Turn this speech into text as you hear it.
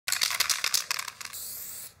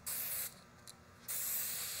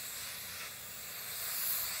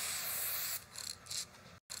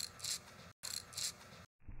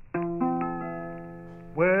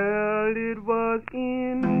was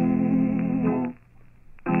in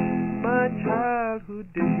my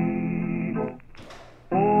childhood days.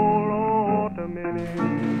 Oh Lord, many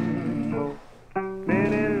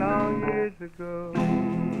long years ago.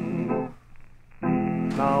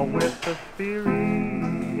 Now with the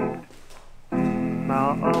Spirit,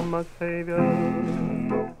 now of my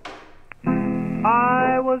Savior,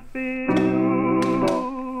 I was filled,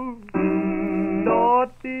 Lord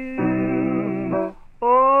filled,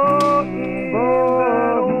 oh, in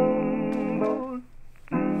that old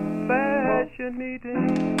fashion meeting.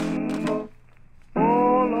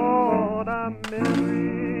 Oh Lord, our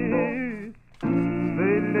memories,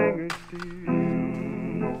 they linger still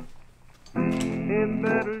in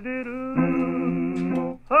that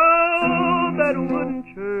little, oh, that wooden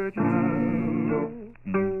church house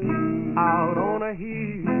out on a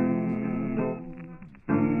hill.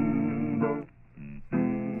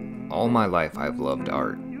 All my life I've loved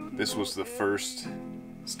art. This was the first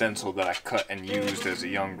stencil that I cut and used as a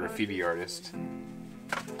young graffiti artist.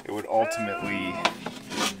 It would ultimately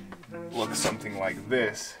look something like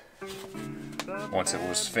this once it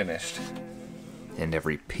was finished. And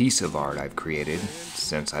every piece of art I've created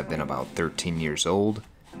since I've been about 13 years old,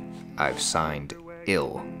 I've signed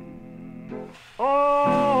Ill.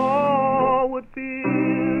 Oh, would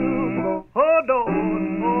feel, oh, Lord,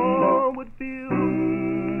 oh, would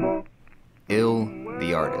feel. Ill,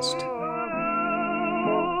 the artist.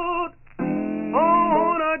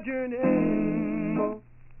 On a journey.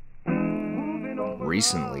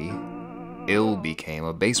 Recently, Ill became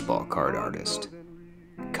a baseball card artist,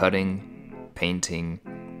 cutting, painting,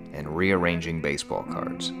 and rearranging baseball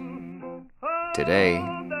cards. Today,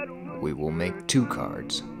 we will make 2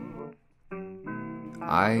 cards.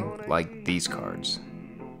 I like these cards,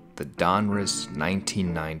 the Donruss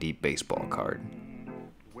 1990 baseball card.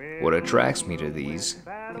 What attracts me to these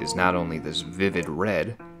is not only this vivid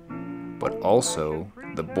red, but also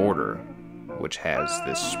the border, which has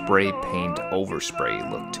this spray paint overspray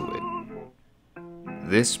look to it.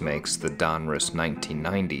 This makes the Donruss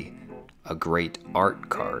 1990 a great art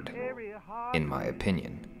card, in my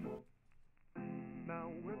opinion.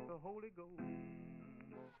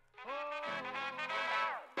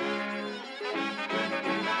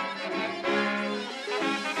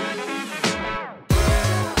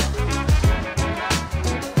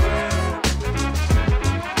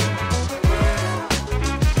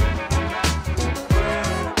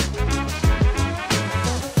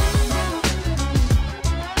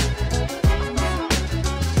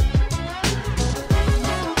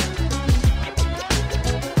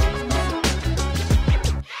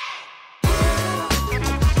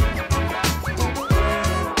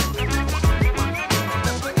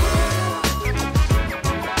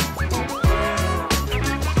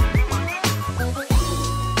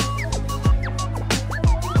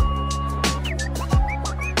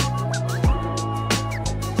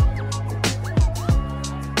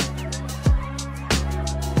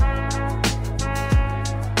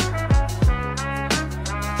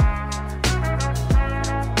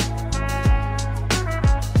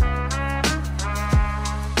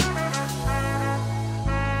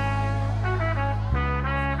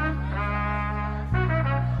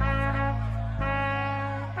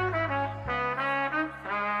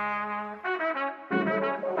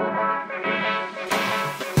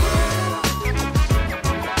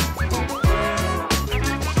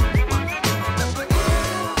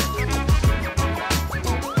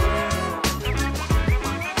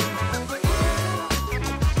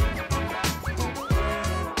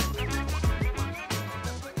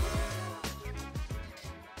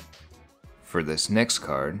 For this next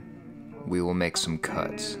card, we will make some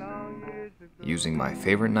cuts, using my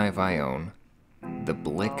favorite knife I own, the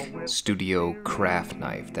Blick Studio craft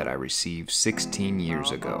knife that I received 16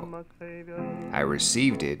 years ago. I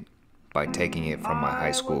received it by taking it from my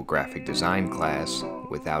high school graphic design class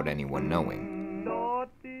without anyone knowing.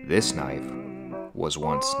 This knife was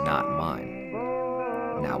once not mine.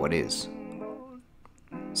 Now it is.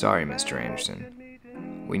 Sorry, Mr. Anderson.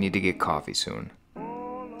 We need to get coffee soon.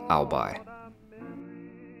 I'll buy.